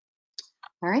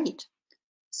 All right,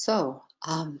 so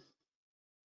I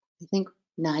think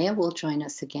Naya will join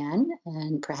us again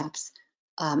and perhaps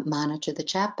monitor the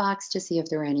chat box to see if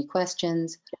there are any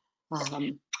questions. Yeah,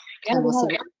 And we'll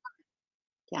see.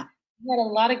 Yeah. we had a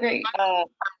lot of great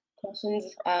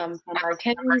questions from our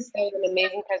attendees. That was an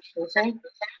amazing presentation.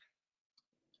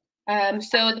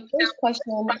 So the first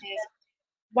question is,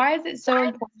 why is it so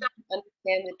important to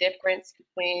understand the difference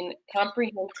between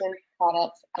comprehension,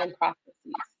 products, and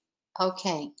processes?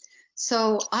 Okay,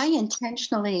 so I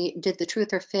intentionally did the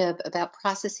truth or fib about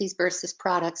processes versus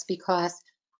products because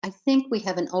I think we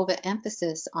have an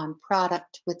overemphasis on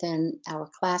product within our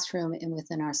classroom and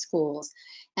within our schools.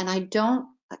 And I don't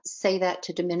say that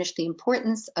to diminish the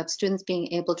importance of students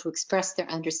being able to express their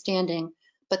understanding,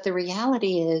 but the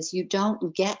reality is you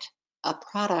don't get a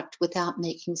product without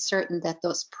making certain that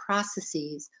those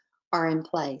processes are in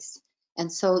place.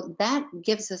 And so that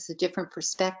gives us a different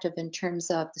perspective in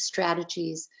terms of the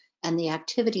strategies and the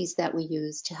activities that we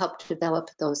use to help develop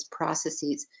those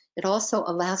processes. It also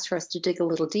allows for us to dig a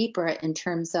little deeper in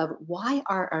terms of why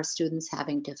are our students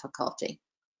having difficulty?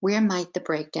 Where might the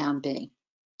breakdown be?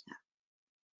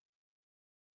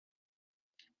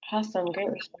 Awesome, great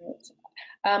response.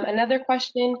 Another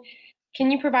question,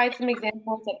 can you provide some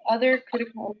examples of other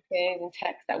critical understandings in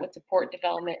text that would support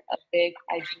development of big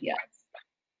ideas?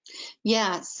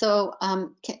 Yeah, so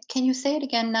can you say it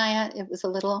again, Naya? It was a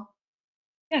little.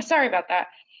 Yeah, sorry about that.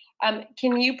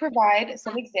 Can you provide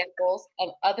some examples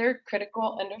of other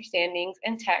critical understandings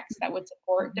in text that would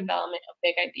support Mhm. development of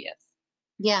big ideas?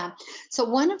 Yeah. So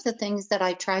one of the things that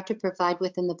I tried to provide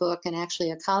within the book, and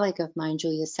actually a colleague of mine,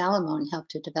 Julia Salomon,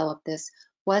 helped to develop this,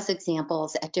 was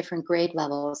examples at different grade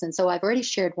levels. And so I've already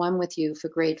shared one with you for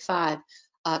grade 5,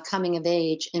 coming of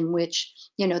age, in which,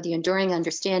 the enduring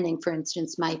understanding, for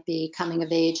instance, might be coming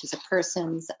of age as a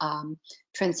person's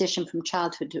transition from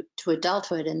childhood to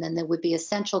adulthood. And then there would be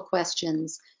essential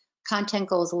questions, content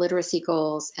goals, literacy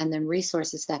goals, and then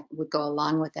resources that would go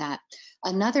along with that.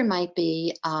 Another might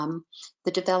be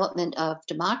the development of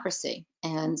democracy.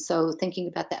 And so thinking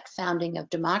about that founding of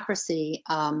democracy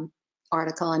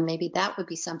article, and maybe that would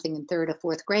be something in 3rd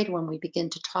or 4th grade when we begin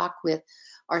to talk with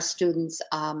our students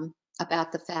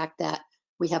about the fact that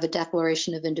we have a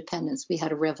Declaration of Independence, we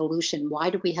had a revolution. Why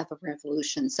do we have a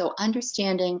revolution? So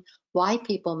understanding why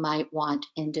people might want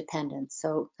independence.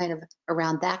 So kind of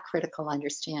around that critical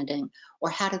understanding, or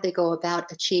how do they go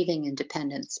about achieving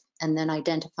independence, and then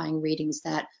identifying readings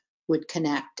that would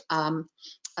connect.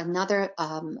 Another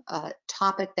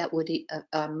topic that would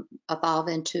evolve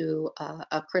into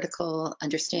a critical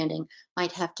understanding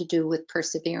might have to do with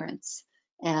perseverance.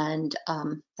 And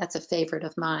that's a favorite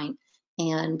of mine.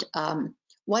 And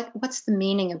what's the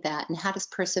meaning of that? And how does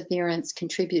perseverance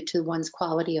contribute to one's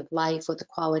quality of life or the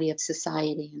quality of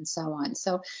society and so on?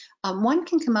 So one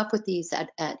can come up with these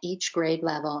at each grade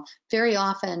level. Very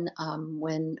often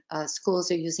when schools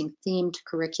are using themed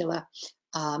curricula,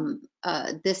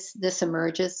 this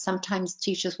emerges. Sometimes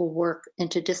teachers will work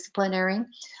interdisciplinary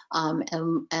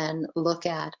and look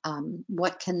at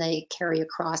what can they carry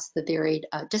across the varied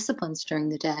disciplines during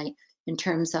the day in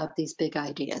terms of these big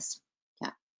ideas.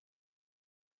 Yeah.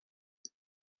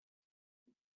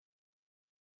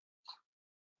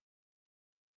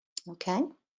 Okay.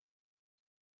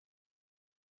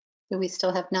 Do we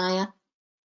still have Naya?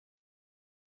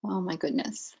 Oh my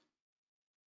goodness.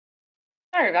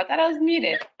 Sorry about that, I was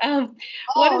muted. Oh,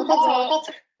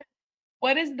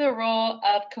 What is the role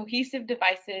of cohesive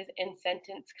devices in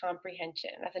sentence comprehension?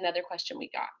 That's another question we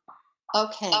got.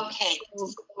 okay. Okay.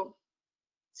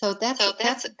 So that's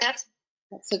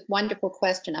a wonderful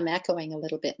question. I'm echoing a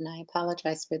little bit, and I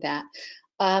apologize for that.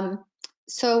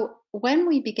 So when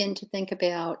we begin to think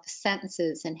about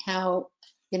sentences and how,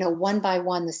 one by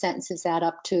one, the sentences add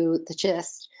up to the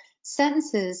gist,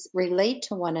 sentences relate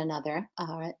to one another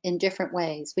in different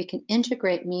ways. We can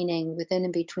integrate meaning within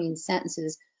and between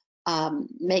sentences,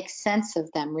 make sense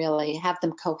of them, really, have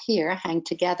them cohere, hang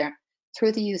together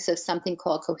through the use of something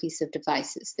called cohesive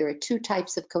devices. There are 2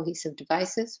 types of cohesive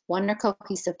devices. One are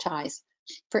cohesive ties.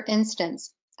 For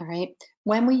instance, all right,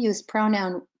 when we use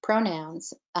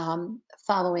pronouns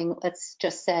following, let's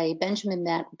just say Benjamin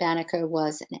Banneker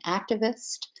was an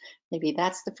activist. Maybe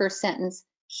that's the first sentence.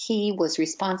 He was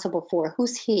responsible for,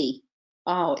 who's he?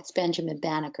 Oh, it's Benjamin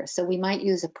Banneker. So we might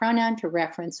use a pronoun to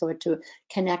reference or to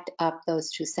connect up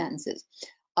those 2 sentences.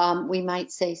 We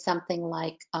might say something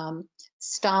like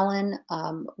Stalin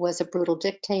was a brutal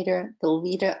dictator, the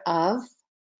leader of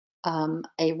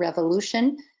a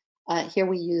revolution. Here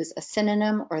we use a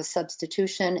synonym or a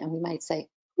substitution, and we might say,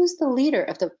 who's the leader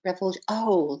of the revolution?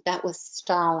 Oh, that was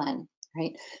Stalin,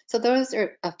 right? So those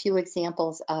are a few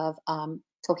examples of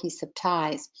cohesive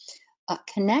ties.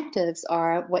 Connectives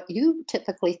are what you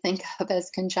typically think of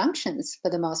as conjunctions for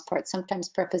the most part, sometimes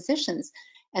prepositions.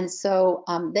 And so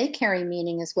they carry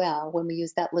meaning as well. When we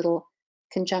use that little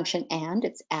conjunction and,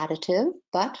 it's additive,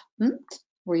 but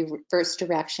reverse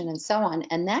direction and so on.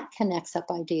 And that connects up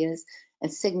ideas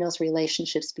and signals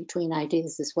relationships between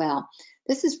ideas as well.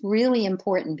 This is really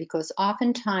important because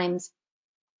oftentimes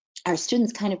our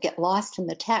students kind of get lost in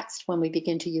the text when we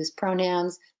begin to use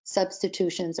pronouns,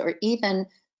 substitutions, or even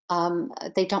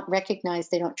they don't recognize,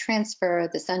 they don't transfer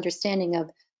this understanding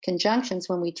of conjunctions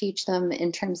when we teach them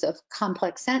in terms of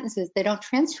complex sentences. They don't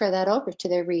transfer that over to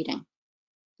their reading.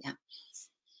 Yeah.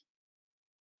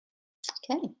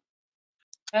 Okay.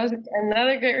 That was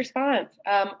another great response.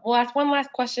 We'll ask one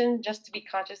last question just to be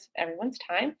conscious of everyone's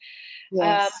time.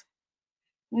 Yes.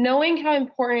 Knowing how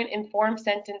important informed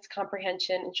sentence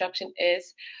comprehension instruction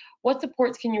is, what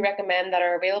supports can you recommend that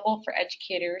are available for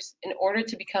educators in order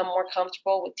to become more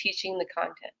comfortable with teaching the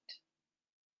content?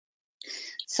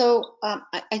 So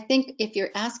I think if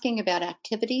you're asking about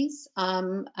activities,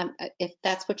 if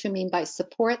that's what you mean by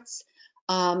supports,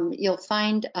 you'll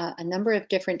find a number of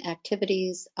different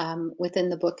activities within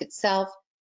the book itself.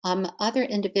 Other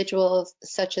individuals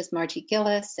such as Margie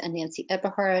Gillis and Nancy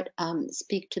Eberhardt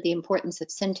speak to the importance of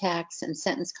syntax and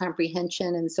sentence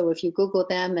comprehension. And so if you Google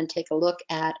them and take a look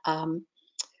at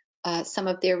some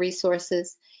of their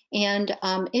resources, and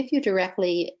if you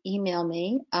directly email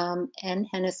me,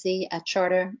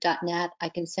 nhennessy@charter.net, I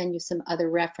can send you some other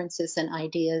references and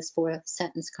ideas for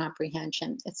sentence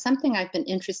comprehension. It's something I've been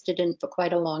interested in for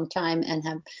quite a long time and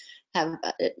have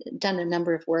done a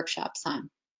number of workshops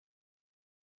on.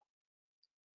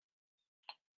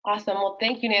 Awesome. Well,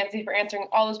 thank you, Nancy, for answering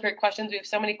all those great questions. We have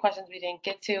so many questions we didn't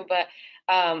get to, but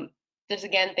just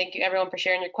again, thank you everyone for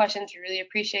sharing your questions. We really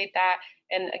appreciate that.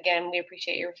 And again, we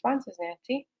appreciate your responses,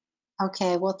 Nancy.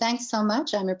 Okay, well, thanks so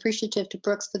much. I'm appreciative to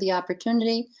Brooks for the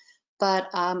opportunity, but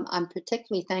I'm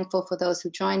particularly thankful for those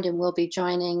who joined and will be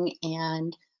joining.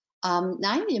 And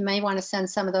now you may want to send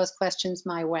some of those questions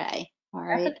my way, all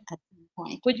right, at some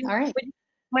point. Would you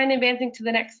mind advancing to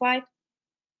the next slide?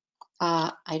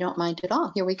 I don't mind at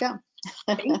all. Here we go.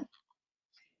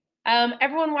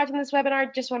 Everyone watching this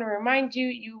webinar, just want to remind you,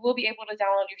 you will be able to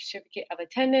download your certificate of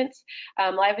attendance.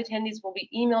 Live attendees will be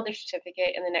emailed their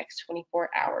certificate in the next 24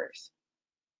 hours.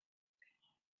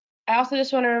 I also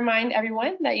just want to remind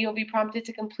everyone that you'll be prompted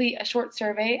to complete a short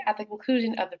survey at the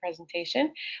conclusion of the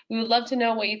presentation. We would love to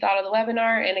know what you thought of the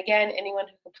webinar, and again, anyone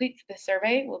who completes this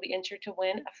survey will be entered to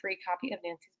win a free copy of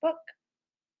Nancy's book.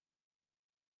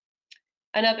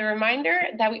 Another reminder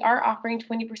that we are offering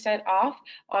 20% off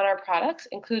on our products,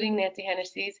 including Nancy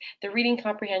Hennessy's The Reading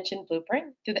Comprehension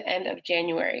Blueprint through the end of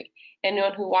January.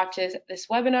 Anyone who watches this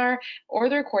webinar or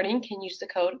the recording can use the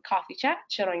code COFFEECHAT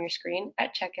shown on your screen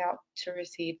at checkout to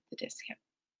receive the discount.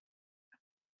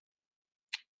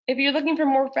 If you're looking for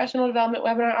more professional development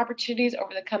webinar opportunities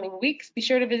over the coming weeks, be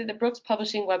sure to visit the Brooks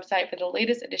Publishing website for the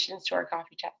latest additions to our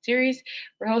Coffee Chat series.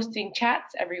 We're hosting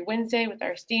chats every Wednesday with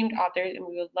our esteemed authors, and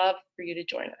we would love for you to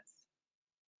join us.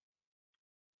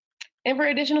 And for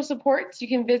additional supports, you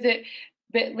can visit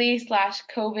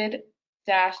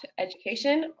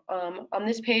bit.ly/COVID-education. On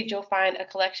this page, you'll find a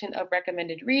collection of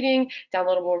recommended reading,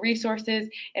 downloadable resources,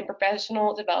 and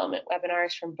professional development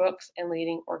webinars from books and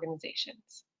leading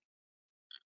organizations.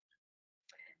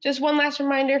 Just one last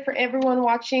reminder for everyone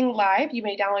watching live, you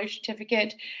may download your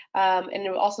certificate and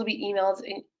it will also be emailed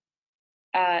in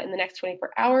the next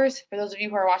 24 hours. For those of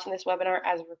you who are watching this webinar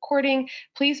as a recording,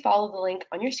 please follow the link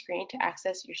on your screen to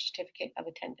access your certificate of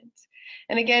attendance.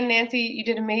 And again, Nancy, you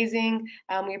did amazing.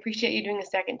 We appreciate you doing a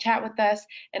second chat with us.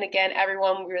 And again,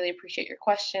 everyone, we really appreciate your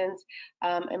questions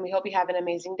and we hope you have an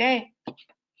amazing day.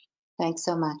 Thanks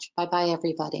so much. Bye-bye,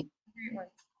 everybody.